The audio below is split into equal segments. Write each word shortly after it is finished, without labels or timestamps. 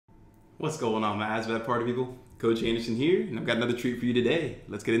What's going on, my ASVAB party people? Coach Anderson here, and I've got another treat for you today.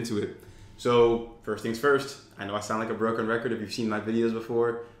 Let's get into it. So, first things first, I know I sound like a broken record if you've seen my videos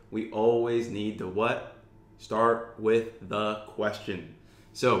before. We always need to what? Start with the question.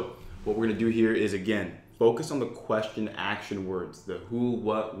 So, what we're gonna do here is, again, focus on the question action words. The who,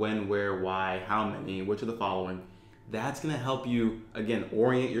 what, when, where, why, how many, which of the following. That's gonna help you, again,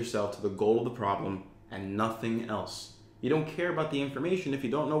 orient yourself to the goal of the problem and nothing else. You don't care about the information if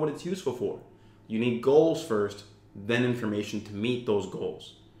you don't know what it's useful for. You need goals first, then information to meet those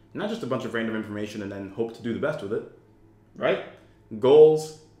goals. Not just a bunch of random information and then hope to do the best with it, right?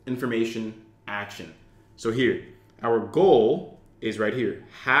 Goals, information, action. So here, our goal is right here.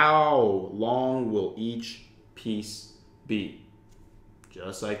 How long will each piece be?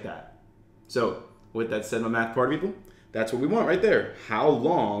 Just like that. So with that said, my math party people, that's what we want right there. How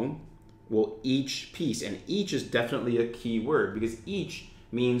long will each piece, and each is definitely a key word because each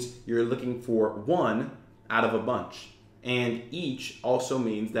means you're looking for one out of a bunch. And each also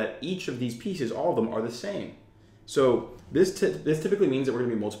means that each of these pieces, all of them, are the same. So this typically means that we're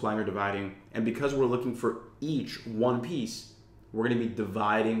gonna be multiplying or dividing, and because we're looking for each one piece, we're gonna be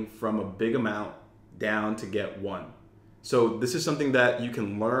dividing from a big amount down to get one. So this is something that you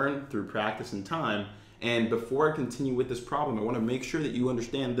can learn through practice and time, and before I continue with this problem, I wanna make sure that you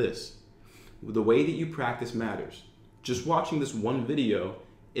understand this. The way that you practice matters. Just watching this one video,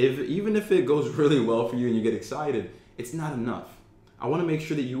 even if it goes really well for you and you get excited, it's not enough. I want to make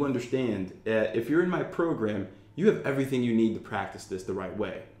sure that you understand that if you're in my program, you have everything you need to practice this the right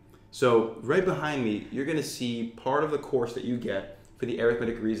way. So right behind me, you're going to see part of the course that you get for the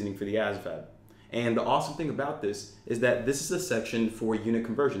arithmetic reasoning for the ASVAB. And the awesome thing about this is that this is a section for unit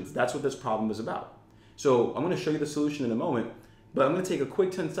conversions. That's what this problem is about. So I'm going to show you the solution in a moment, but I'm going to take a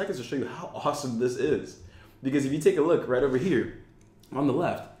quick 10 seconds to show you how awesome this is. Because if you take a look right over here on the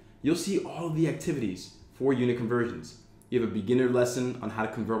left, you'll see all of the activities for unit conversions. You have a beginner lesson on how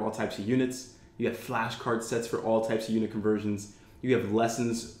to convert all types of units. You have flashcard sets for all types of unit conversions. You have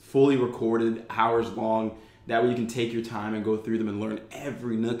lessons fully recorded, hours long. That way you can take your time and go through them and learn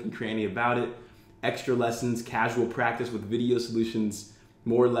every nook and cranny about it. Extra lessons, casual practice with video solutions,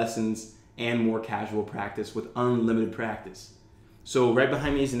 more lessons, and more casual practice with unlimited practice. So right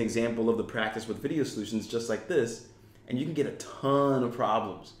behind me is an example of the practice with video solutions just like this, and you can get a ton of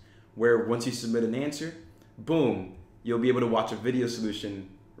problems where once you submit an answer, boom, you'll be able to watch a video solution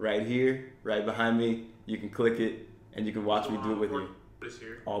right here, right behind me. You can click it and you can watch me do it with you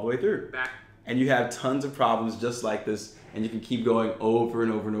all the way through. Back. And you have tons of problems just like this, and you can keep going over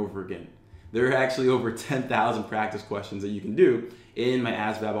and over and over again. There are actually over 10,000 practice questions that you can do in my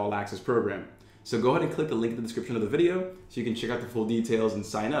ASVAB All-Access Program. So go ahead and click the link in the description of the video so you can check out the full details and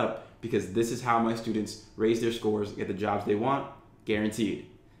sign up, because this is how my students raise their scores and get the jobs they want, guaranteed.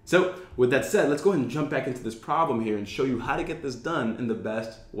 So with that said, let's go ahead and jump back into this problem here and show you how to get this done in the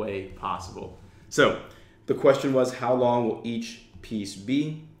best way possible. So the question was, how long will each piece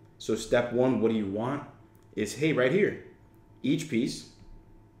be? So step one, what do you want? Is, hey, right here, each piece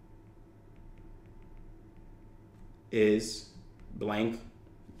is blank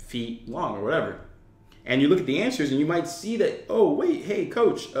feet long or whatever. And you look at the answers and you might see that, oh wait, hey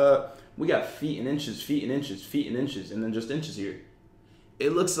coach, we got feet and inches, feet and inches, feet and inches, and then just inches here.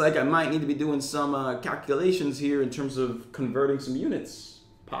 It looks like I might need to be doing some calculations here in terms of converting some units.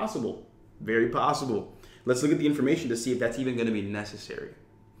 Possible, very possible. Let's look at the information to see if that's even going to be necessary.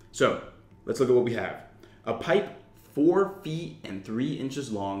 So let's look at what we have. A pipe 4 feet and 3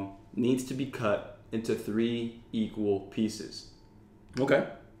 inches long needs to be cut into 3 equal pieces. Okay.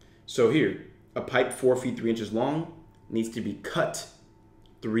 So here, a pipe 4 feet 3 inches long needs to be cut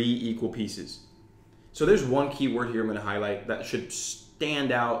 3 equal pieces. So there's one key word here I'm going to highlight that should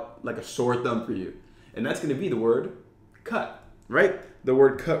stand out like a sore thumb for you. And that's going to be the word cut, right? The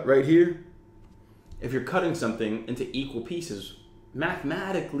word cut right here. If you're cutting something into equal pieces,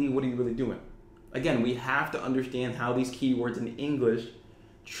 mathematically, what are you really doing? Again, we have to understand how these keywords in English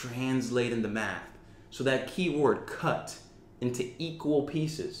translate into math. So that key word cut into equal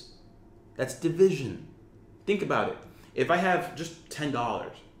pieces, that's division. Think about it. If I have just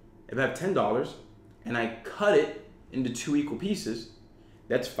 $10, if I have $10 and I cut it into 2 equal pieces,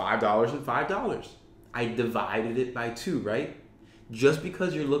 that's $5 and $5. I divided it by 2, right? Just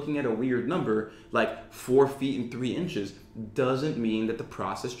because you're looking at a weird number like 4 feet and 3 inches doesn't mean that the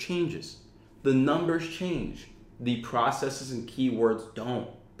process changes. The numbers change. The processes and keywords don't.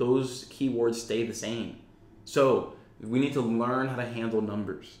 Those keywords stay the same. So we need to learn how to handle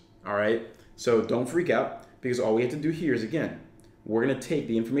numbers, all right? So don't freak out, because all we have to do here is, again, we're gonna take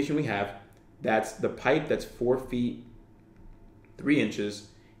the information we have, that's the pipe that's 4 feet 3 inches,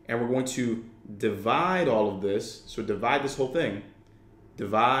 and we're going to divide all of this. So divide this whole thing.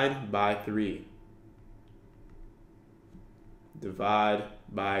 Divide by 3. Divide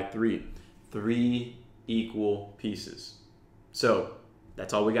by 3. 3 equal pieces. So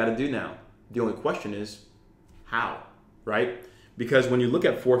that's all we got to do now. The only question is how, right? Because when you look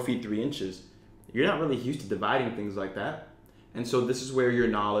at 4 feet 3 inches, you're not really used to dividing things like that. And so this is where your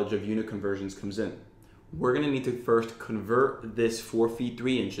knowledge of unit conversions comes in. We're going to need to first convert this 4 feet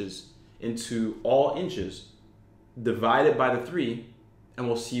 3 inches into all inches, divide it by the 3, and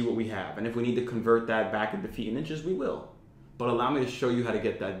we'll see what we have. And if we need to convert that back into feet and inches, we will. But allow me to show you how to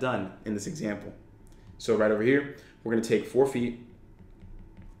get that done in this example. So right over here, we're going to take 4 feet,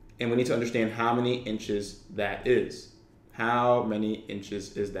 and we need to understand how many inches that is. How many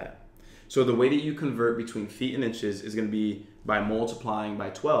inches is that? So the way that you convert between feet and inches is going to be by multiplying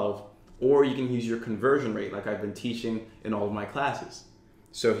by 12, or you can use your conversion rate like I've been teaching in all of my classes.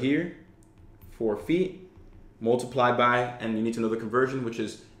 So here, 4 feet multiplied by, and you need to know the conversion, which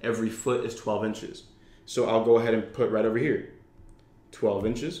is every foot is 12 inches. So I'll go ahead and put right over here, 12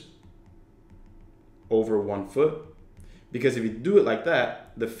 inches over 1 foot. Because if you do it like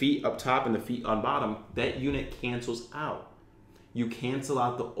that, the feet up top and the feet on bottom, that unit cancels out. You cancel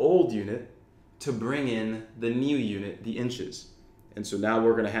out the old unit to bring in the new unit, the inches. And so now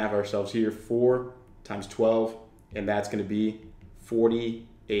we're going to have ourselves here 4 times 12, and that's going to be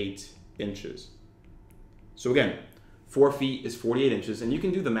 48 inches. So again, 4 feet is 48 inches, and you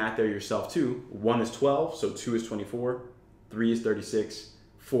can do the math there yourself too. 1 is 12, so 2 is 24, 3 is 36,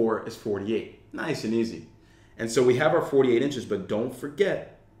 4 is 48. Nice and easy. And so we have our 48 inches, but don't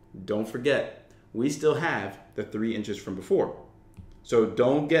forget, we still have the 3 inches from before. So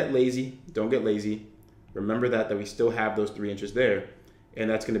don't get lazy, Remember that we still have those 3 inches there, and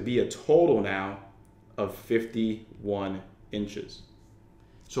that's going to be a total now of 51 inches.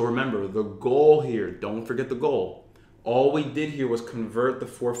 So remember, the goal here, don't forget the goal. All we did here was convert the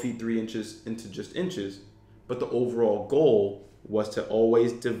 4 feet 3 inches into just inches, but the overall goal was to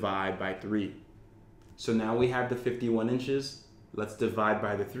always divide by 3. So now we have the 51 inches. Let's divide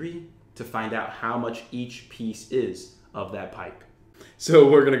by the 3 to find out how much each piece is of that pipe. So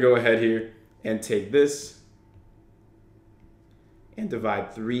we're going to go ahead here and take this and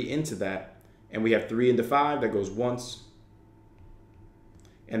divide 3 into that. And we have 3 into 5, that goes once.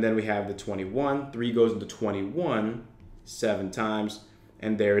 And then we have the 21. 3 goes into 21 7 times.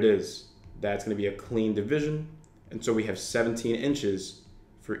 And there it is. That's going to be a clean division. And so we have 17 inches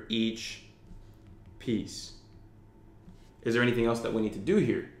for each piece. Is there anything else that we need to do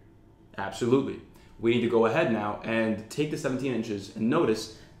here? Absolutely. We need to go ahead now and take the 17 inches and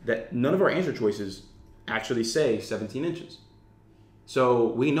notice that none of our answer choices actually say 17 inches. So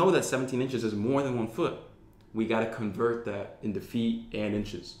we know that 17 inches is more than 1 foot. We got to convert that into feet and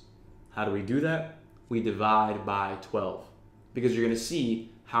inches. How do we do that? We divide by 12, because you're going to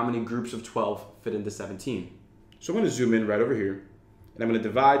see how many groups of 12 fit into 17. So I'm going to zoom in right over here, and I'm going to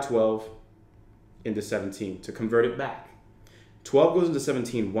divide 12 into 17 to convert it back. 12 goes into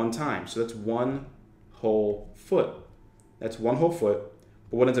 17 one time, so that's 1 whole foot. That's 1 whole foot.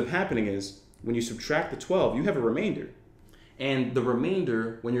 But what ends up happening is when you subtract the 12, you have a remainder. And the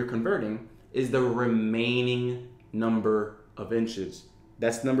remainder, when you're converting, is the remaining number of inches.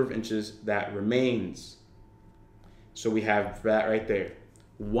 That's the number of inches that remains. So we have that right there,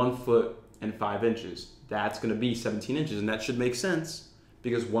 1 foot and 5 inches. That's going to be 17 inches, and that should make sense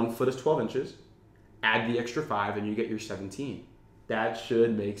because 1 foot is 12 inches. Add the extra 5 and you get your 17. That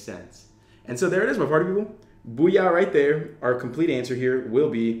should make sense. And so there it is, my party people. Booyah right there. Our complete answer here will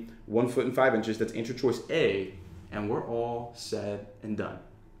be 1 foot and 5 inches. That's answer choice A, and we're all said and done.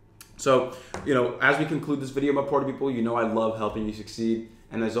 So, as we conclude this video, my party people, I love helping you succeed.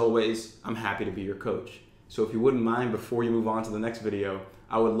 And as always, I'm happy to be your coach. So if you wouldn't mind, before you move on to the next video,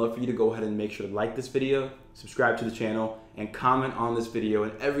 I would love for you to go ahead and make sure to like this video, subscribe to the channel, and comment on this video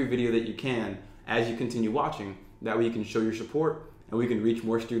and every video that you can as you continue watching. That way you can show your support and we can reach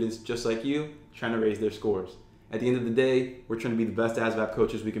more students just like you trying to raise their scores. At the end of the day, we're trying to be the best ASVAB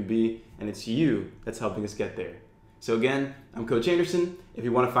coaches we can be, and it's you that's helping us get there. So again, I'm Coach Anderson. If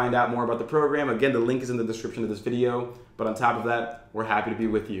you want to find out more about the program, again, the link is in the description of this video. But on top of that, we're happy to be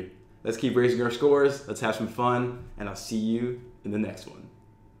with you. Let's keep raising our scores, let's have some fun, and I'll see you in the next one.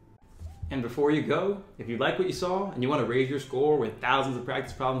 And before you go, if you like what you saw and you want to raise your score with thousands of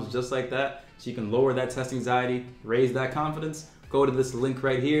practice problems just like that, so you can lower that test anxiety, raise that confidence, go to this link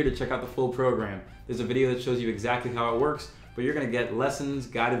right here to check out the full program. There's a video that shows you exactly how it works, but you're going to get lessons,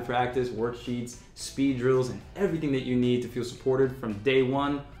 guided practice, worksheets, speed drills, and everything that you need to feel supported from day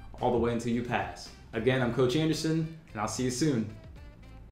one all the way until you pass. Again, I'm Coach Anderson, and I'll see you soon.